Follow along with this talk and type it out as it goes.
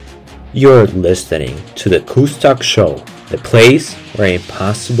You're listening to the KuzTalk show, the place where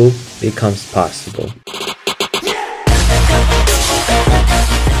impossible becomes possible.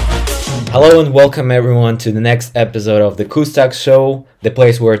 Hello and welcome everyone to the next episode of the KuzTalk show, the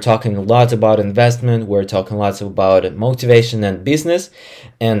place where we're talking a lot about investment, we're talking lots about motivation and business,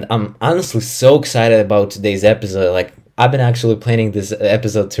 and I'm honestly so excited about today's episode. I've been actually planning this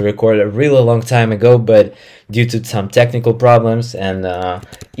episode to record a really long time ago, but due to some technical problems and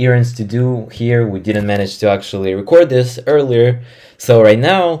errands to do here, we didn't manage to actually record this earlier. So right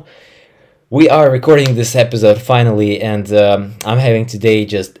now, we are recording this episode finally, and I'm having today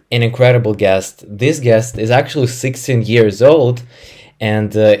just an incredible guest. This guest is actually 16 years old,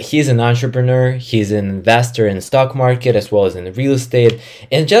 and he's an entrepreneur, he's an investor in the stock market as well as in real estate,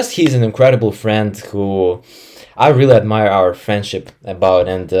 and just he's an incredible friend who I really admire our friendship about,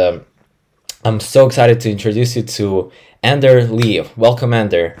 and I'm so excited to introduce you to ANDER Lee. Welcome,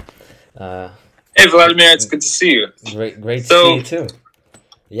 ANDER. Hey, Vladimir, it's good to see you. Great to see you too.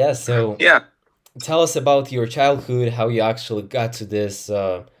 Yeah, tell us about your childhood, how you actually got to this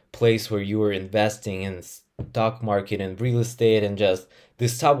place where you were investing in stock market and real estate and just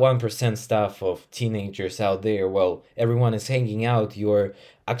this top 1% stuff of teenagers out there. Well, everyone is hanging out. You're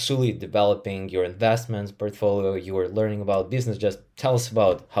actually developing your investments portfolio. You're learning about business. Just tell us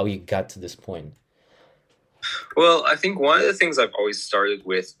about how you got to this point. Well, I think one of the things I've always started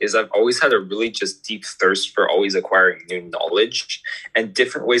with is I've always had a really just deep thirst for always acquiring new knowledge and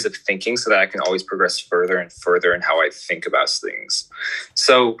different ways of thinking so that I can always progress further and further in how I think about things.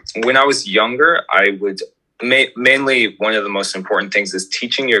 So when I was younger, I would mainly one of the most important things is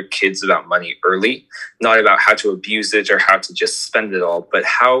teaching your kids about money early, not about how to abuse it or how to just spend it all, but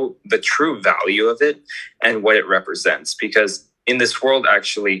how the true value of it and what it represents. Because in this world,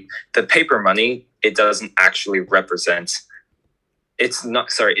 actually, the paper money, it doesn't actually represent,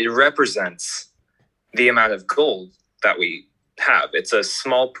 it represents the amount of gold that we have. It's a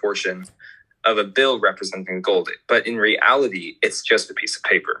small portion of a bill representing gold, but in reality, it's just a piece of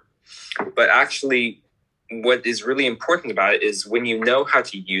paper. But actually, what is really important about it is when you know how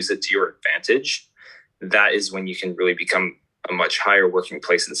to use it to your advantage, that is when you can really become a much higher working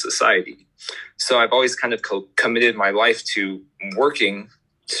place in society. So I've always kind of committed my life to working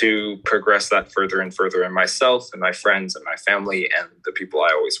to progress that further and further in myself and my friends and my family and the people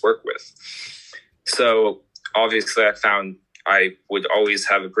I always work with. So obviously I found I would always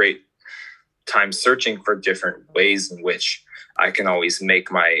have a great time searching for different ways in which I can always make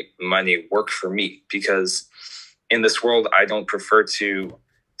my money work for me, because in this world, I don't prefer to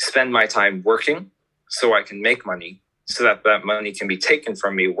spend my time working so I can make money, so that that money can be taken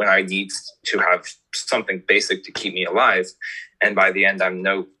from me when I need to have something basic to keep me alive. And by the end, I'm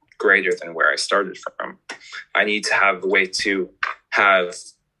no greater than where I started from. I need to have a way to have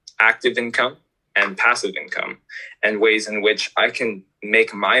active income and passive income and ways in which I can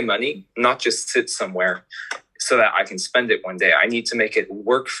make my money, not just sit somewhere so that I can spend it one day. I need to make it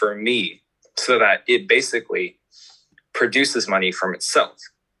work for me so that it basically produces money from itself.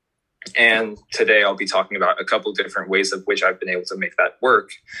 And today I'll be talking about a couple different ways of which I've been able to make that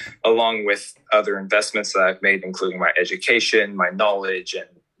work, along with other investments that I've made, including my education, my knowledge, and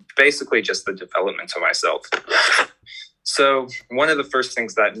basically just the development of myself. So one of the first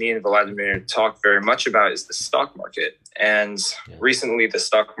things that me and Vladimir talk very much about is the stock market. And recently the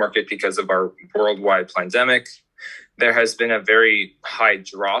stock market, because of our worldwide pandemic, there has been a very high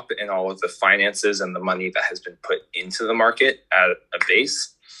drop in all of the finances and the money that has been put into the market at a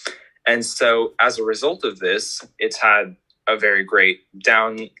base. And so as a result of this, it's had a very great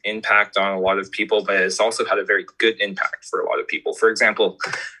down impact on a lot of people, but it's also had a very good impact for a lot of people. For example,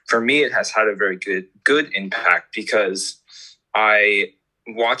 for me, it has had a very good impact because I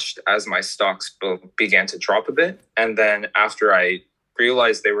watched as my stocks began to drop a bit. And then after I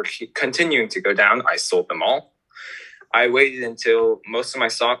realized they were continuing to go down, I sold them all. I waited until most of my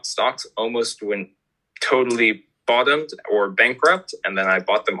stocks almost went totally bottomed or bankrupt, and then I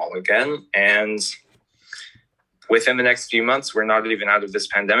bought them all again. And within the next few months, we're not even out of this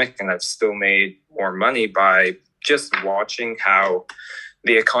pandemic, and I've still made more money by just watching how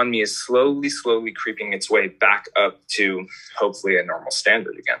the economy is slowly creeping its way back up to hopefully a normal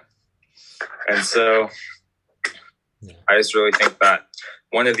standard again. And so I just really think that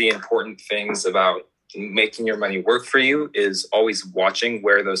one of the important things about making your money work for you is always watching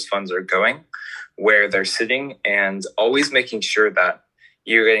where those funds are going, where they're sitting, and always making sure that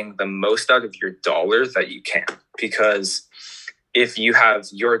you're getting the most out of your dollar that you can. Because if you have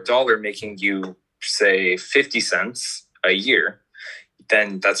your dollar making you, say, 50 cents a year,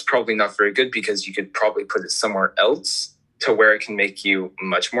 then that's probably not very good, because you could probably put it somewhere else to where it can make you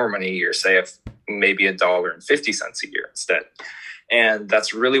much more money a year, say if maybe $1.50 a year instead. And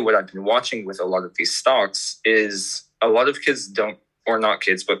that's really what I've been watching with a lot of these stocks is a lot of kids don't, or not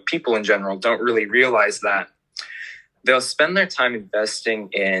kids, but people in general don't really realize that they'll spend their time investing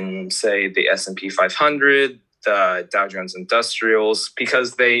in, say, the S&P 500, the Dow Jones Industrials,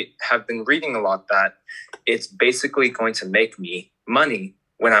 because they have been reading a lot that it's basically going to make me money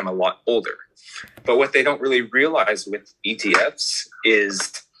when I'm a lot older. But what they don't really realize with ETFs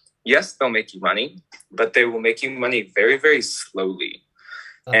is, yes, they'll make you money, but they will make you money very, very slowly.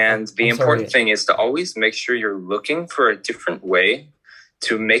 And the important thing is to always make sure you're looking for a different way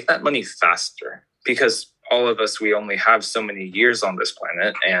to make that money faster, because all of us, we only have so many years on this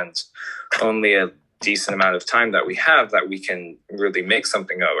planet and only a decent amount of time that we have that we can really make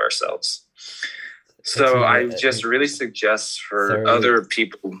something of ourselves. So I just really suggest for other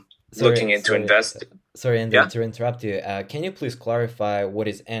people looking into investing. Sorry, Andrew, to interrupt you. Can you please clarify what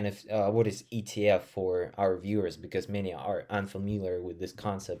is ETF for our viewers, because many are unfamiliar with this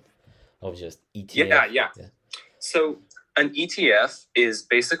concept of just ETF. Yeah. So an ETF is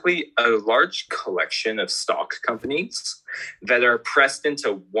basically a large collection of stock companies that are pressed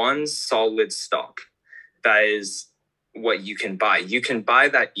into one solid stock. That is what you can buy. You can buy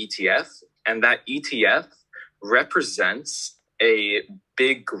that ETF, and that ETF represents a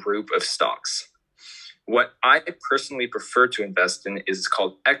big group of stocks. What I personally prefer to invest in is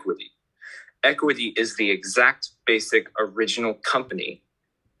called equity. Equity is the exact basic original company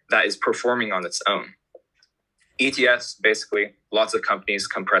that is performing on its own. ETFs, basically, lots of companies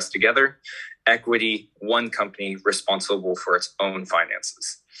compressed together. Equity, one company responsible for its own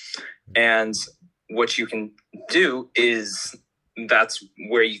finances. And what you can do is, that's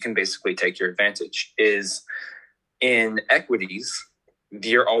where you can basically take your advantage, is in equities,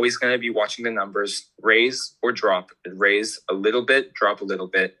 you're always going to be watching the numbers raise or drop, raise a little bit, drop a little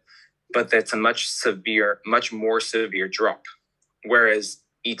bit, but that's a much more severe drop. Whereas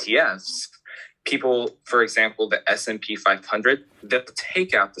ETFs, people, for example, the S&P 500, they'll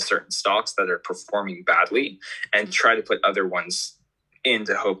take out the certain stocks that are performing badly and try to put other ones in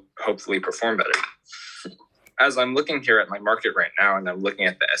to hopefully perform better. As I'm looking here at my market right now, and I'm looking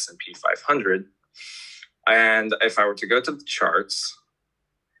at the S&P 500, and if I were to go to the charts,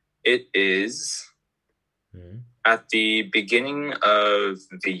 it is at the beginning of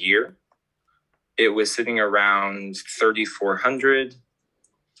the year, it was sitting around 3,400.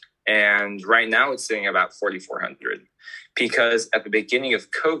 And right now it's sitting about 4,400, because at the beginning of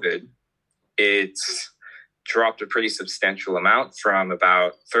COVID, it's dropped a pretty substantial amount from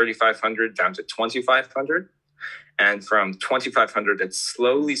about 3,500 down to 2,500. And from 2,500, it's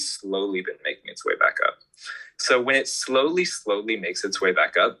slowly been making its way back up. So when it slowly makes its way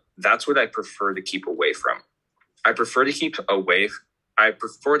back up, that's what I prefer to keep away from. I prefer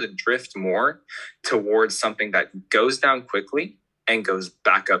to drift more towards something that goes down quickly and goes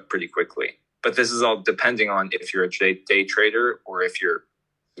back up pretty quickly. But this is all depending on if you're a day trader or if you're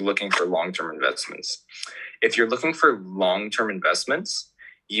looking for long-term investments. If you're looking for long-term investments,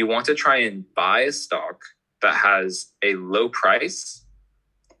 you want to try and buy a stock that has a low price,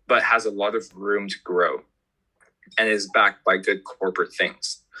 but has a lot of room to grow and is backed by good corporate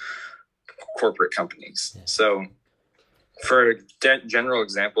companies. Yeah. So for a general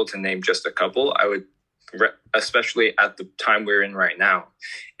example, to name just a couple, I would, especially at the time we're in right now,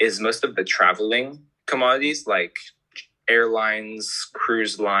 is most of the traveling commodities like airlines,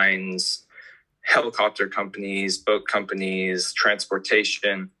 cruise lines, helicopter companies, boat companies,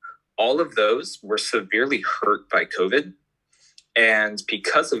 transportation. All of those were severely hurt by COVID. And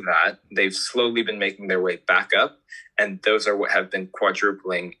because of that, they've slowly been making their way back up. And those are what have been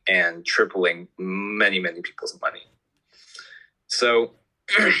quadrupling and tripling many, many people's money. So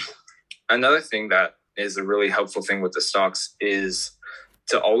another thing that is a really helpful thing with the stocks is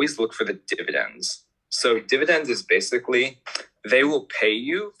to always look for the dividends. So dividends is basically, they will pay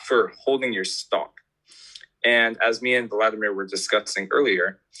you for holding your stock. And as me and Vladimir were discussing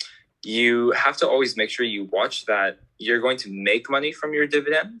earlier, you have to always make sure you watch that you're going to make money from your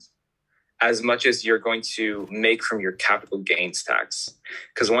dividend as much as you're going to make from your capital gains tax.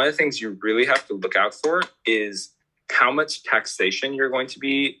 Because one of the things you really have to look out for is how much taxation you're going to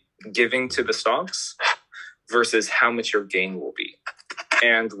be giving to the stocks versus how much your gain will be.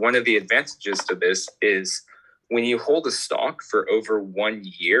 And one of the advantages to this is when you hold a stock for over 1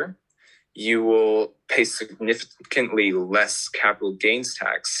 year, you will pay significantly less capital gains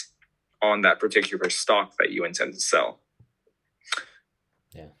tax on that particular stock that you intend to sell.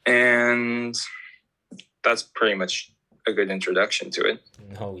 Yeah. And that's pretty much a good introduction to it.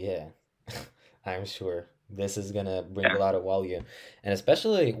 Oh, yeah. I'm sure. This is gonna bring a Yeah. lot of value. And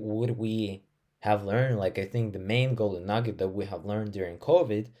especially would we have learned, like I think the main golden nugget that we have learned during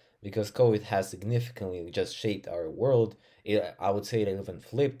COVID, because COVID has significantly just shaped our world. I would say it even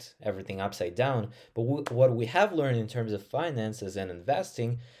flipped everything upside down. But what we have learned in terms of finances and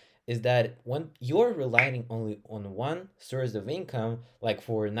investing is that when you're relying only on one source of income, like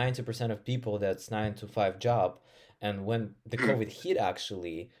for 90% of people, that's 9 to 5 job. And when the COVID hit,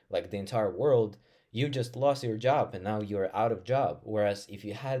 actually, like the entire world, you just lost your job and now you're out of job. Whereas if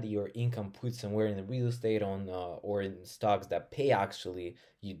you had your income put somewhere in the real estate on or in stocks that pay actually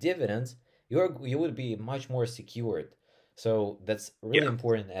you dividends, you would be much more secured. So that's really Yeah.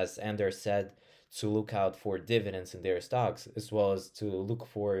 important, as Anders said, to look out for dividends in their stocks as well as to look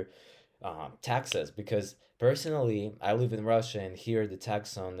for taxes. Because personally, I live in Russia and here the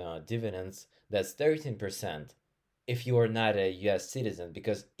tax on dividends that's 13% if you are not a US citizen.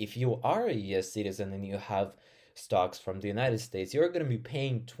 Because if you are a US citizen and you have stocks from the United States, you're going to be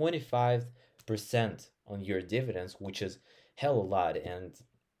paying 25% on your dividends, which is hell a lot. And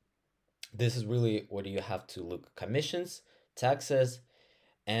this is really what you have to look: commissions, taxes,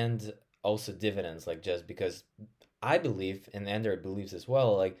 and also dividends. Like, just because I believe, and Ender believes as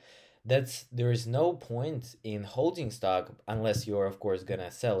well, like that's there is no point in holding stock unless you're of course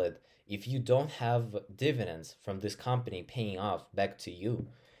gonna sell it if you don't have dividends from this company paying off back to you.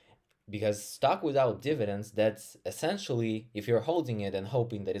 Because stock without dividends, that's essentially, if you're holding it and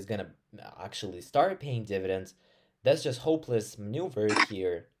hoping that it's gonna actually start paying dividends, that's just hopeless maneuver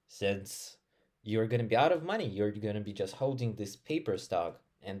here, since you're gonna be out of money. You're gonna be just holding this paper stock,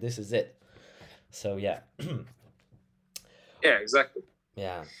 and this is it. So yeah. Yeah, exactly.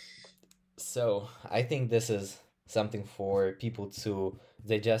 Yeah. So I think this is something for people to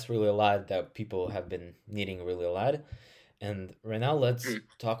digest really a lot, that people have been needing really a lot. And right now, let's Mhm.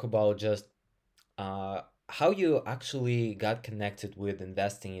 talk about just how you actually got connected with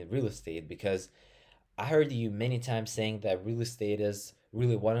investing in real estate. Because I heard you many times saying that real estate is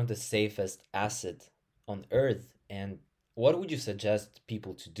really one of the safest assets on earth. And what would you suggest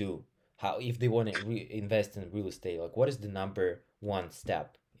people to do? How, if they want to invest in real estate, like what is the number one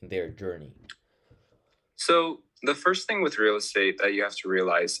step in their journey? So the first thing with real estate that you have to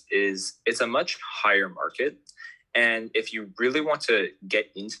realize is it's a much higher market. And if you really want to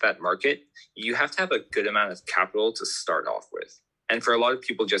get into that market, you have to have a good amount of capital to start off with. And for a lot of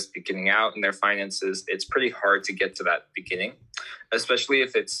people just beginning out in their finances, it's pretty hard to get to that beginning, especially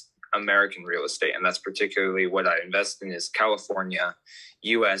if it's American real estate. And that's particularly what I invest in is California,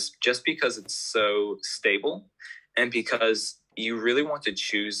 US, just because it's so stable and because you really want to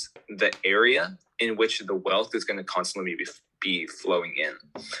choose the area in which the wealth is going to constantly be flowing in.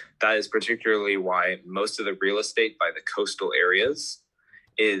 That is particularly why most of the real estate by the coastal areas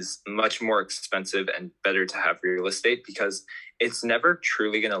is much more expensive and better to have real estate, because it's never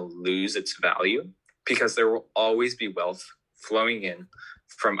truly going to lose its value, because there will always be wealth flowing in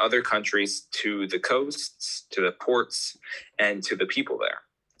from other countries to the coasts, to the ports, and to the people there.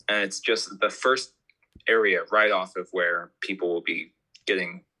 And it's just the first area right off of where people will be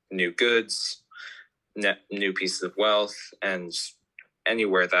getting new goods, new pieces of wealth, and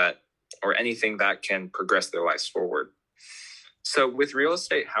anywhere that or anything that can progress their lives forward. So with real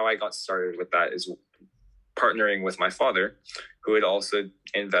estate, how I got started with that is partnering with my father, who would also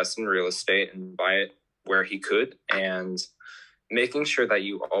invest in real estate and buy it where he could, and making sure that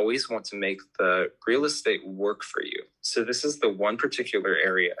you always want to make the real estate work for you. So this is the one particular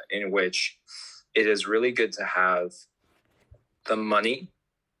area in which it is really good to have the money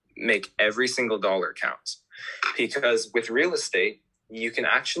make every single dollar count. Because with real estate, you can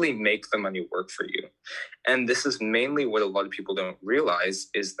actually make the money work for you. And this is mainly what a lot of people don't realize,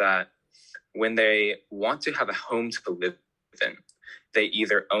 is that when they want to have a home to live in, they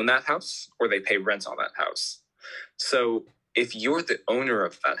either own that house or they pay rent on that house. So if you're the owner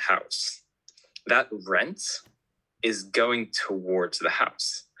of that house, that rent is going towards the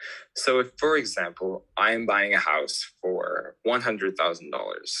house. So if, for example, I am buying a house for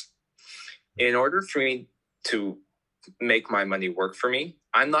 $100,000, in order for me to make my money work for me,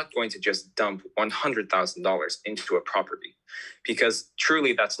 I'm not going to just dump $100,000 into a property, because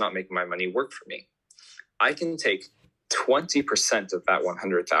truly that's not making my money work for me. I can take 20% of that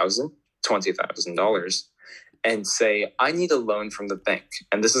 $20,000, and say, I need a loan from the bank.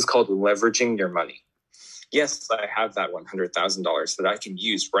 And this is called leveraging your money. Yes, I have that $100,000 that I can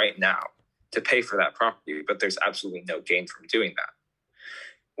use right now to pay for that property, but there's absolutely no gain from doing that.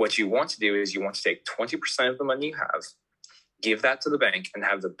 What you want to do is you want to take 20% of the money you have, give that to the bank, and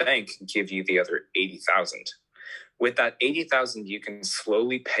have the bank give you the other 80,000. With that 80,000, you can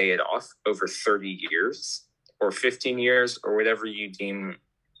slowly pay it off over 30 years or 15 years or whatever you deem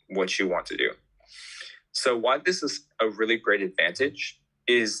what you want to do. So why this is a really great advantage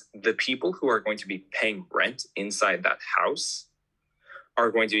is the people who are going to be paying rent inside that house are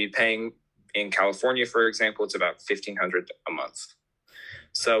going to be paying, in California, for example, it's about $1,500 a month.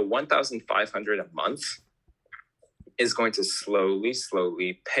 So $1,500 a month is going to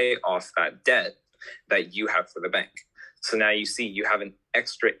slowly pay off that debt that you have for the bank. So now you see you have an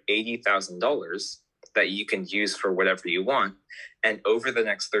extra $80,000 that you can use for whatever you want. And over the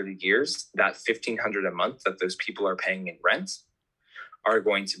next 30 years, that $1,500 a month that those people are paying in rent are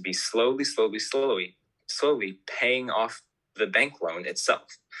going to be slowly paying off the bank loan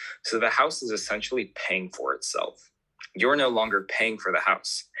itself. So the house is essentially paying for itself. You're no longer paying for the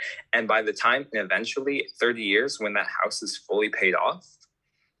house. And by the time, eventually, 30 years, when that house is fully paid off,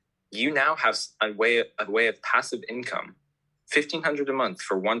 you now have a way of passive income, $1,500 a month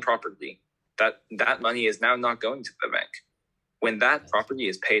for one property. That money is now not going to the bank. When that property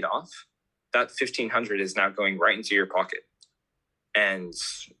is paid off, that $1,500 is now going right into your pocket. And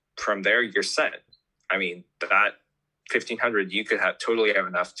from there, you're set. I mean, that $1,500, you could totally have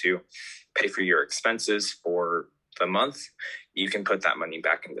enough to pay for your expenses for the month. You can put that money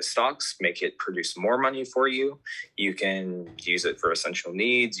back into stocks, make it produce more money for you. You can use it for essential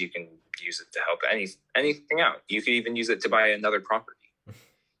needs. You can use it to help anything out. You could even use it to buy another property.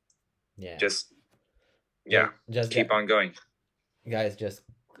 Just keep on going. Guys, just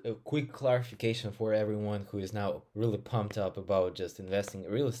a quick clarification for everyone who is now really pumped up about just investing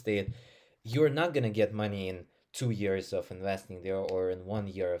in real estate. You're not going to get money in 2 years of investing there or in 1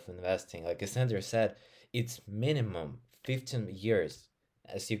 year of investing. Like Sander said, it's minimum 15 years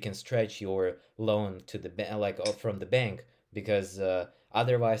as you can stretch your loan to the from the bank, because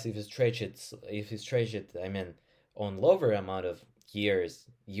otherwise if you stretch it on lower amount of years,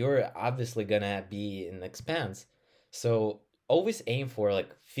 you're obviously gonna be in expense. So always aim for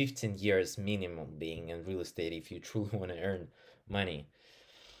like 15 years minimum being in real estate if you truly want to earn money.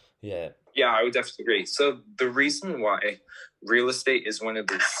 Yeah, I would definitely agree. So the reason why real estate is one of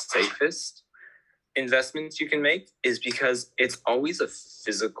the safest investments you can make is because it's always a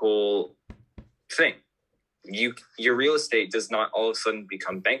physical thing. Your real estate does not all of a sudden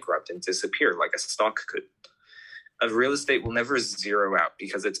become bankrupt and disappear like a stock could. A real estate will never zero out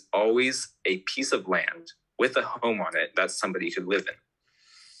because it's always a piece of land with a home on it that somebody could live in.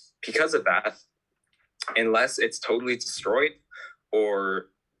 Because of that, unless it's totally destroyed or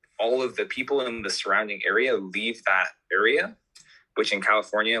all of the people in the surrounding area leave that area, which in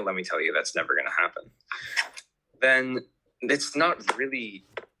California, let me tell you, that's never going to happen, then it's not really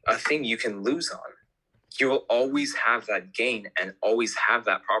a thing you can lose on. You will always have that gain and always have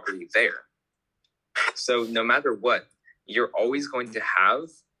that property there. So no matter what, you're always going to have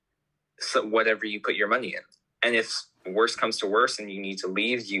whatever you put your money in. And if worse comes to worse and you need to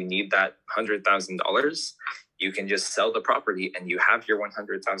leave, you need that $100,000, you can just sell the property and you have your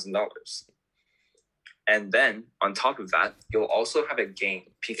 $100,000. And then on top of that, you'll also have a gain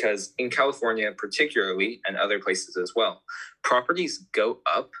because in California particularly, and other places as well, properties go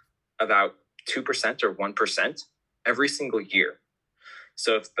up about 2% or 1% every single year.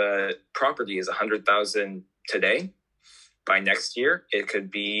 So if the property is 100,000 today, by next year, it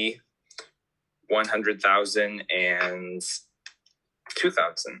could be 100,000 and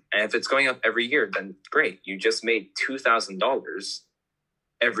 2,000. And if it's going up every year, then great. You just made $2,000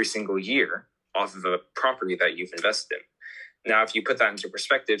 every single year off of a property that you've invested in. Now, if you put that into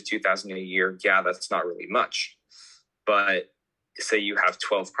perspective, 2,000 a year, that's not really much. But say you have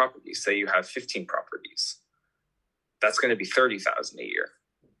 12 properties, say you have 15 properties, that's going to be 30,000 a year,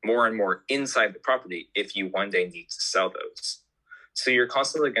 more and more inside the property if you one day need to sell those. So you're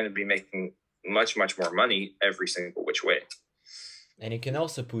constantly going to be making much, much more money every single which way. And you can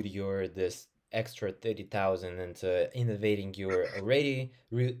also put this extra 30,000 into innovating your already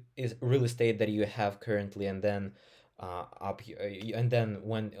real estate that you have currently, and then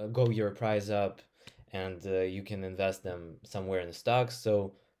go your price up, and you can invest them somewhere in stocks.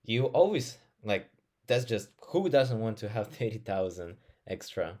 So you always that's just, who doesn't want to have 30,000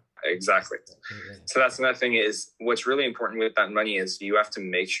 extra? Exactly. So that's another thing is what's really important with that money is you have to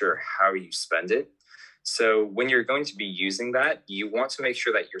make sure how you spend it. So when you're going to be using that, you want to make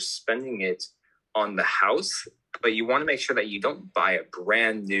sure that you're spending it on the house, but you want to make sure that you don't buy a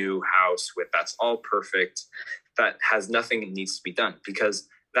brand new house that's all perfect, that has nothing that needs to be done, because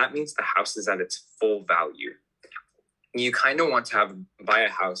that means the house is at its full value. You kind of want to buy a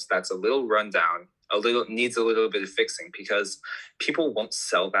house that's a little rundown, needs a little bit of fixing, because people won't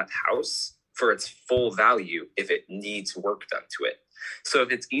sell that house for its full value if it needs work done to it. So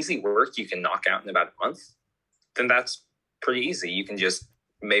if it's easy work you can knock out in about a month, then that's pretty easy. You can just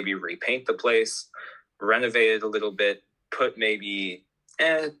maybe repaint the place, renovate it a little bit, put maybe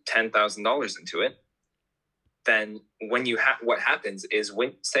 $10,000 into it. Then when you what happens is,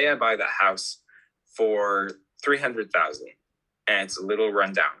 when say I buy that house for $300,000 and it's a little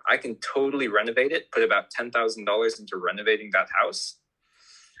rundown, I can totally renovate it, put about $10,000 into renovating that house.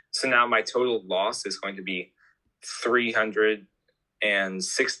 So now my total loss is going to be $360,000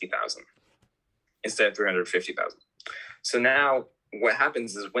 instead of $350,000. So now what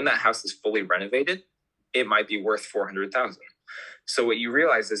happens is, when that house is fully renovated, it might be worth $400,000. So what you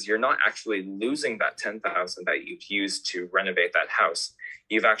realize is, you're not actually losing that $10,000 that you've used to renovate that house.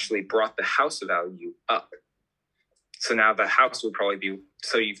 You've actually brought the house value up. So now the house would probably be,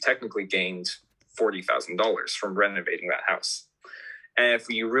 so you've technically gained $40,000 from renovating that house. And if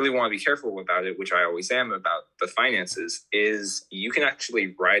you really want to be careful about it, which I always am about the finances, is you can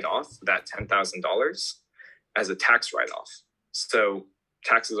actually write off that $10,000 as a tax write-off. So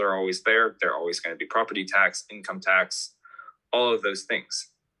taxes are always there. They're always going to be property tax, income tax, all of those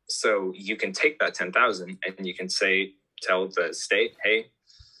things. So you can take that $10,000 and you can tell the state, hey,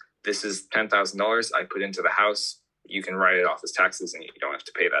 this is $10,000 I put into the house. You can write it off as taxes and you don't have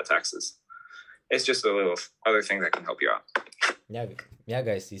to pay that taxes. It's just a little other thing that can help you out. Yeah,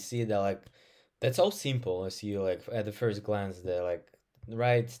 guys, you see that, like, that's all simple. As you, like, at the first glance, they're like,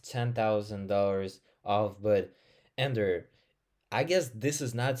 right, $10,000 off, but Ender, I guess this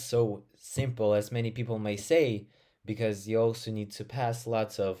is not so simple as many people may say, because you also need to pass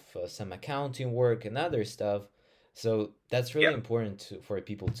lots of some accounting work and other stuff. So that's really important for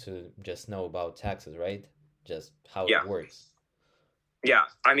people to just know about taxes, right? Just how it works. Yeah,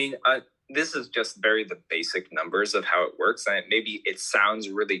 I mean, this is just the basic numbers of how it works. And maybe it sounds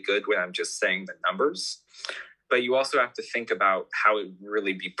really good when I'm just saying the numbers, but you also have to think about how it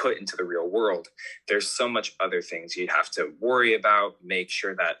really be put into the real world. There's so much other things you'd have to worry about, make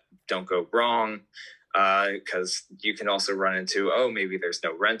sure that don't go wrong, because you can also run into, maybe there's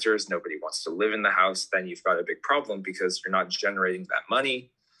no renters, nobody wants to live in the house. Then you've got a big problem because you're not generating that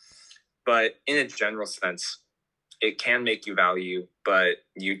money. But in a general sense, it can make you value, but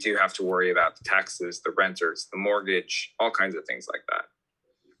you do have to worry about the taxes, the renters, the mortgage, all kinds of things like that.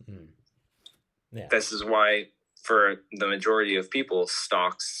 Yeah. This is why, for the majority of people,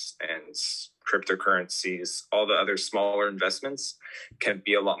 stocks and cryptocurrencies, all the other smaller investments can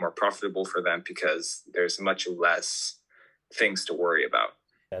be a lot more profitable for them, because there's much less things to worry about.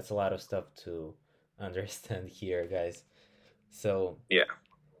 That's a lot of stuff to understand here, guys. So,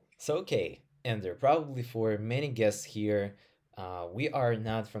 okay. And there probably, for many guests here, we are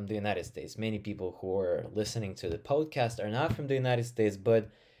not from the United States. Many people who are listening to the podcast are not from the United States,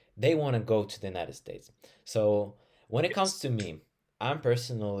 but they want to go to the United States. So when it comes to me, I'm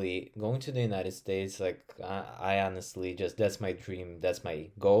personally going to the United States. Like, I honestly that's my dream. That's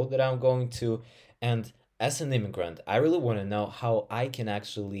my goal that I'm going to. And as an immigrant, I really want to know how I can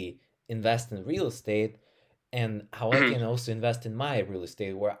actually invest in real estate, and how I can also invest in my real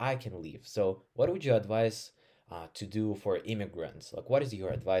estate where I can live. So what would you advise to do for immigrants? Like, what is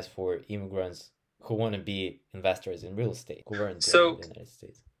your advice for immigrants who want to be investors in real estate, who are in the United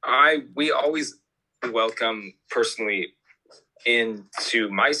States? We always welcome, personally, into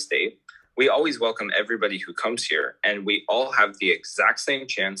my state, we always welcome everybody who comes here, and we all have the exact same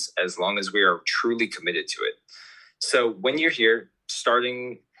chance as long as we are truly committed to it. So when you're here,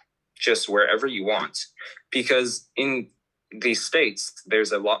 starting just wherever you want, because in these states,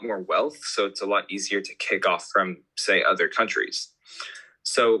 there's a lot more wealth, so it's a lot easier to kick off from, say, other countries.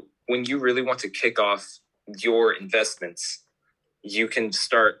 So when you really want to kick off your investments, you can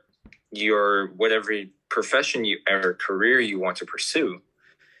start your whatever profession or career you want to pursue.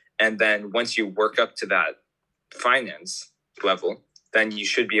 And then once you work up to that finance level, then you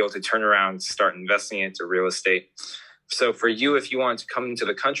should be able to turn around, start investing into real estate. So for you, if you want to come into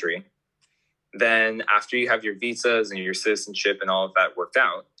the country, then after you have your visas and your citizenship and all of that worked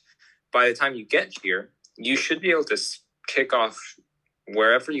out, by the time you get here, you should be able to kick off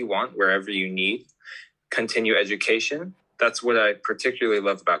wherever you want, wherever you need, continue education. That's what I particularly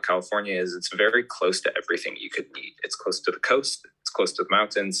love about California, is it's very close to everything you could need. It's close to the coast, it's close to the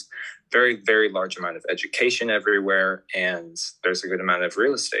mountains, very, very large amount of education everywhere, and there's a good amount of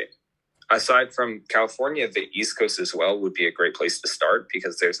real estate. Aside from California, the East Coast as well would be a great place to start,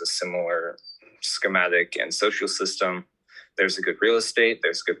 because there's a similar schematic and social system. There's a good real estate,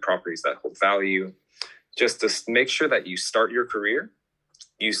 there's good properties that hold value. Just to make sure that you start your career,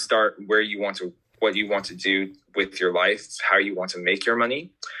 you start where you want to, what you want to do with your life, how you want to make your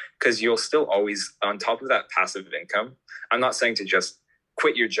money, because you'll still always, on top of that passive income, I'm not saying to just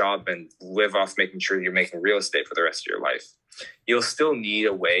quit your job and live off making sure you're making real estate for the rest of your life. You'll still need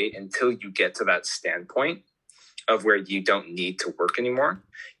a way until you get to that standpoint of where you don't need to work anymore.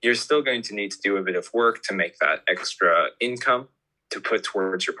 You're still going to need to do a bit of work to make that extra income to put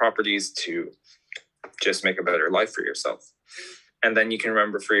towards your properties to just make a better life for yourself. And then you can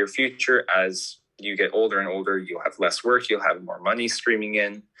remember for your future, as you get older and older, you'll have less work, you'll have more money streaming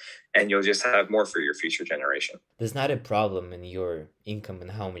in, and you'll just have more for your future generation. There's not a problem in your income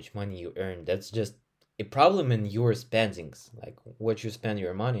and how much money you earn. That's just a problem in your spendings, like what you spend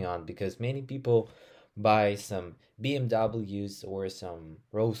your money on, because many people buy some BMWs or some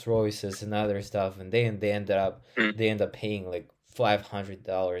Rolls Royces and other stuff, and they end up paying like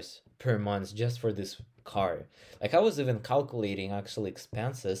 $500 per month just for this car. Like I was even calculating actually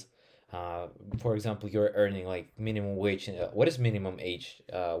expenses. For example, you're earning like minimum wage. What is minimum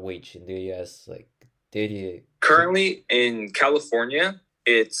wage in the US? Like 30. Currently in California,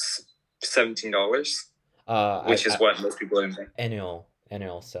 it's $17, which is what most people are paying.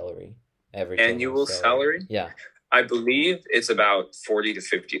 Annual salary. Average annual salary. Yeah, I believe it's about 40 to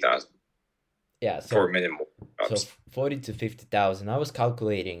 50,000. Yeah, so for minimum jobs. So 40 to 50,000. I was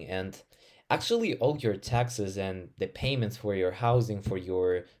calculating, and actually all your taxes and the payments for your housing, for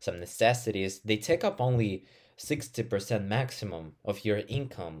your some necessities, they take up only 60% maximum of your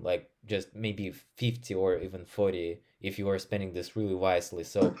income, like just maybe 50 or even 40 if you are spending this really wisely.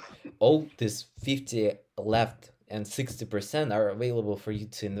 So all this 50 left and 60% are available for you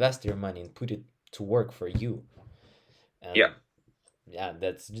to invest your money and put it to work for you. And yeah,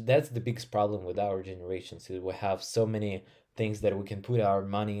 that's the biggest problem with our generation. So we have so many things that we can put our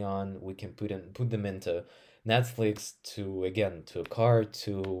money on. We can put them into Netflix, to a car,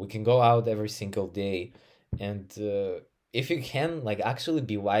 to we can go out every single day. And if you can like actually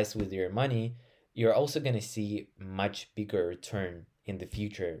be wise with your money, you're also gonna see much bigger return in the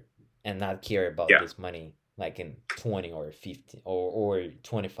future and not care about this money like in 20 or 50 or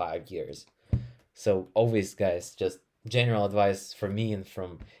 25 years. So always, guys, just general advice from me and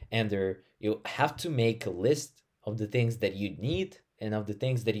from Ander, you have to make a list of the things that you need and of the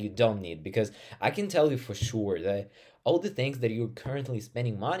things that you don't need, because I can tell you for sure that all the things that you're currently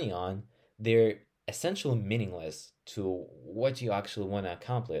spending money on, they're essentially meaningless to what you actually want to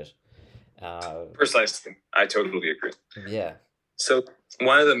accomplish. Precisely. I totally agree. Yeah. So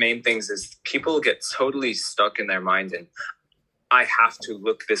one of the main things is people get totally stuck in their mind and I have to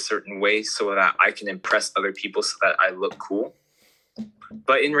look this certain way so that I can impress other people so that I look cool.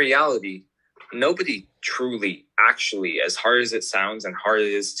 But in reality, nobody truly actually, as hard as it sounds and hard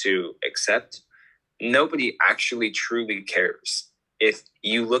it is to accept, nobody actually truly cares if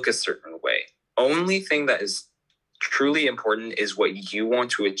you look a certain way. Only thing that is truly important is what you want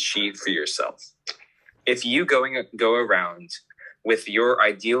to achieve for yourself. If you go around with your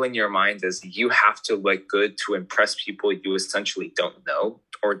ideal in your mind as you have to look good to impress people you essentially don't know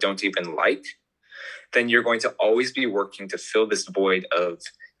or don't even like, then you're going to always be working to fill this void of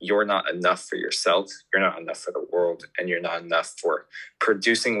you're not enough for yourself, you're not enough for the world, and you're not enough for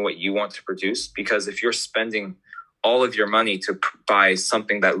producing what you want to produce. Because if you're spending all of your money to buy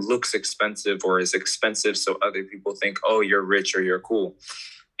something that looks expensive or is expensive so other people think, oh, you're rich or you're cool,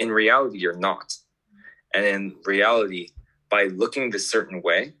 in reality, you're not. And in reality, by looking this certain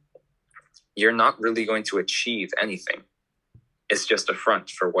way, you're not really going to achieve anything. It's just a front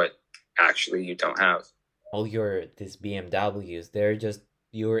for what actually you don't have. All these BMWs, they're just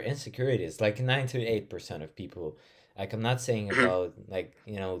your insecurities, like 98% of people. Like, I'm not saying about like,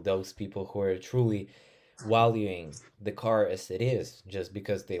 those people who are truly valuing the car as it is just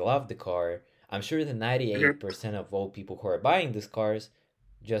because they love the car. I'm sure the 98% of all people who are buying these cars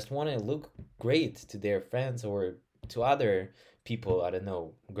just want to look great to their friends or to other people, I don't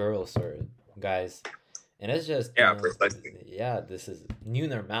know, girls or guys. And it's just this is new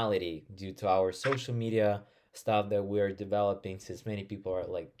normality due to our social media stuff that we're developing, since many people are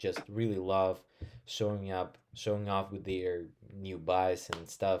like just really love showing off with their new buys and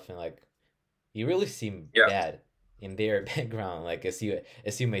stuff, and like you really seem bad in their background, like as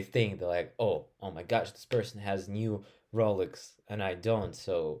you may think, they're like, oh my gosh, this person has new Rolex and I don't,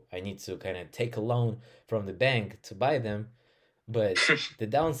 so I need to kind of take a loan from the bank to buy them. But the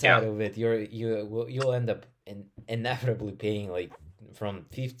downside of it, you'll end up inevitably paying like from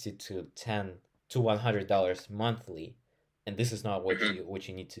 $50 to $10 to $100 monthly, and this is not what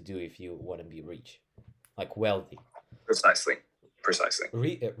you need to do if you want to be rich, like wealthy. Precisely.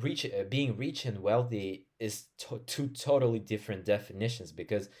 Being rich and wealthy is two totally different definitions,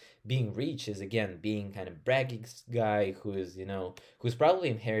 because being rich is again being kind of bragging guy who is, who's probably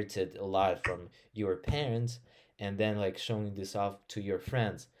inherited a lot from your parents, and then like showing this off to your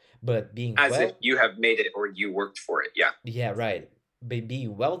friends. But being as if you have made it or you worked for it. Yeah, right. But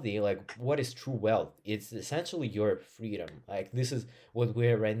being wealthy, like, what is true wealth? It's essentially your freedom. Like, this is what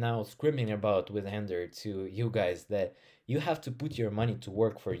we're right now screaming about with Ender to you guys, that you have to put your money to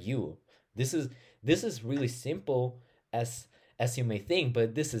work for you. This is this is really simple as you may think,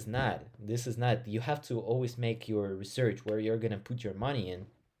 but this is not. This is not. You have to always make your research where you're gonna put your money in,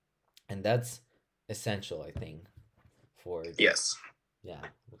 and that's essential, I think, for this. Yes. Yeah.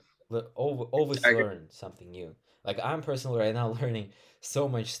 Always learn something new. Like, I'm personally right now learning so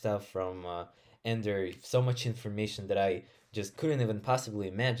much stuff from Ender, so much information that I just couldn't even possibly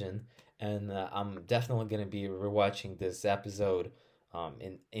imagine, and I'm definitely gonna be rewatching this episode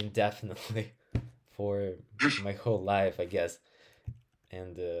indefinitely for my whole life, I guess.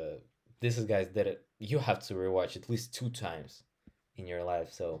 And this is, guys, that you have to rewatch at least 2 times in your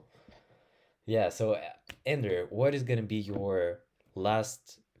life. So yeah, so Ender, what is gonna be your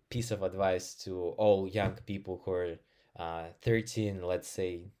last piece of advice to all young people who are 13, let's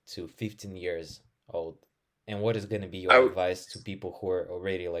say, to 15 years old? And what is gonna be your advice to people who are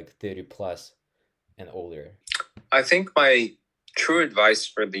already like 30 plus and older? I think my true advice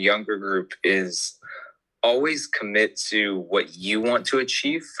for the younger group is always commit to what you want to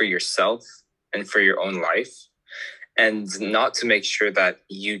achieve for yourself and for your own life, and not to make sure that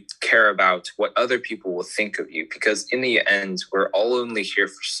you care about what other people will think of you, because in the end, we're all only here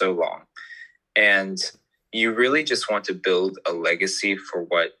for so long. And you really just want to build a legacy for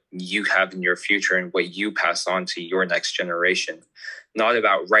what you have in your future and what you pass on to your next generation. Not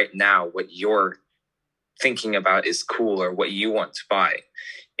about right now what you're thinking about is cool or what you want to buy.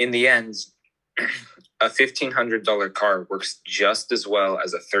 In the end, a $1,500 car works just as well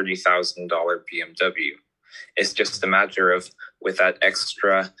as a $30,000 BMW. It's just a matter of, with that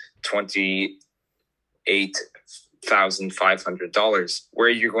extra $28,500, where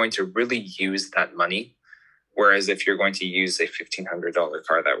you're going to really use that money. Whereas if you're going to use a $1,500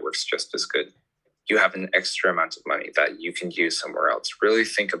 car that works just as good, you have an extra amount of money that you can use somewhere else. Really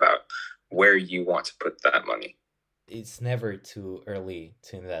think about where you want to put that money. It's never too early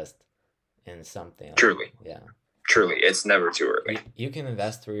to invest in something. Truly. Yeah. Truly, it's never too early. You can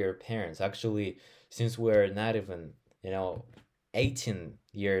invest through your parents. Actually, since we're not even, 18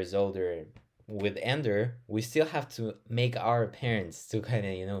 years older with Ender, we still have to make our parents to kind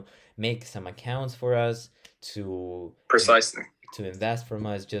of, make some accounts for us, to precisely to invest from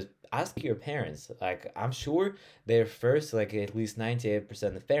us. Just ask your parents. Like, I'm sure they're first, like at least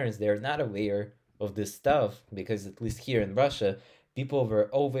 98% of parents, they're not aware of this stuff, because at least here in Russia, people were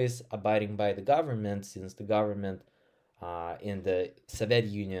always abiding by the government, since the government in the Soviet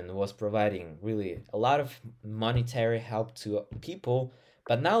Union was providing really a lot of monetary help to people.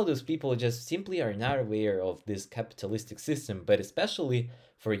 But now those people just simply are not aware of this capitalistic system. But especially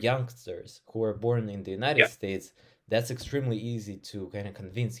for youngsters who are born in the United States, that's extremely easy to kind of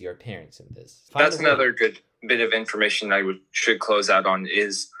convince your parents in this. That's another good bit of information I should close out on,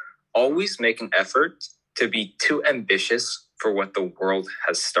 is always make an effort to be too ambitious for what the world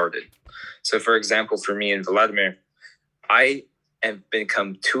has started. So for example, for me and Vladimir, I have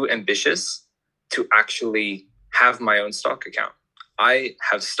become too ambitious to actually have my own stock account. I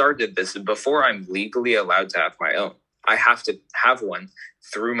have started this before I'm legally allowed to have my own. I have to have one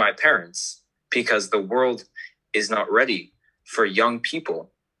through my parents, because the world is not ready for young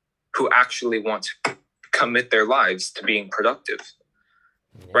people who actually want to commit their lives to being productive.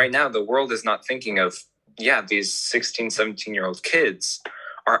 Yeah. Right now, the world is not thinking of, these 16, 17-year-old kids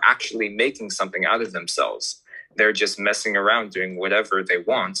are actually making something out of themselves. They're just messing around doing whatever they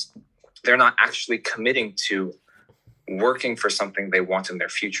want. They're not actually committing to working for something they want in their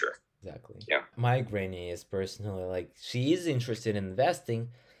future. Exactly. Yeah. My granny is personally like, she is interested in investing,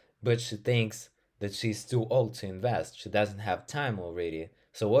 but she thinks that she's too old to invest. She doesn't have time already.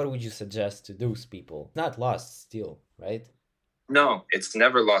 So what would you suggest to those people? Not lost still, right? No, it's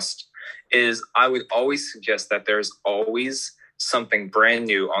never lost. I would always suggest that there's always something brand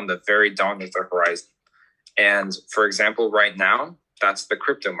new on the very dawn of the horizon. And for example, right now, that's the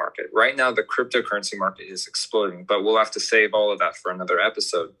crypto market. Right now, the cryptocurrency market is exploding, but we'll have to save all of that for another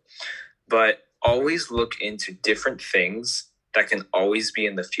episode. But always look into different things that can always be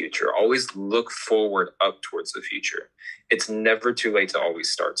in the future. Always look forward up towards the future. It's never too late to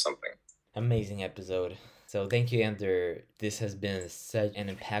always start something. Amazing episode. So thank you, Ender. This has been such an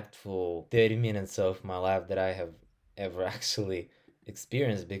impactful 30 minutes of my life that I have ever actually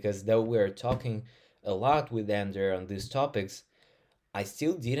experienced, because though we're talking a lot with Ander on these topics, I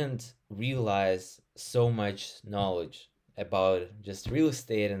still didn't realize so much knowledge about just real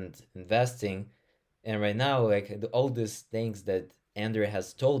estate and investing. And right now, like all these things that Andrew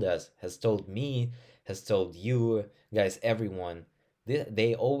has told us, has told me, has told you guys, everyone,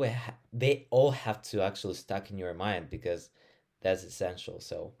 they all have to actually stuck in your mind because that's essential.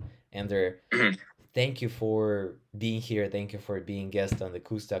 So, Andrew, thank you for being here. Thank you for being guest on the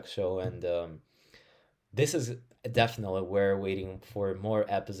KuzTalk show. And this is definitely we're waiting for more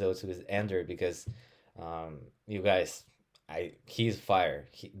episodes with Andrew because you guys, he's fire.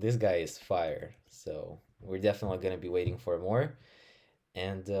 This guy is fire. So we're definitely gonna be waiting for more.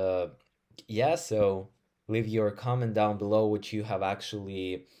 And yeah, so leave your comment down below what you have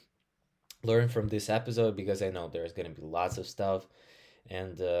actually learned from this episode because I know there's gonna be lots of stuff.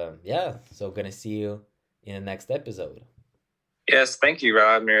 And yeah, so gonna see you in the next episode. Yes, thank you,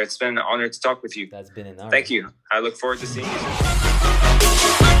 Radmir. It's been an honor to talk with you. That's been an honor. Thank you. I look forward to seeing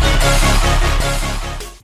you.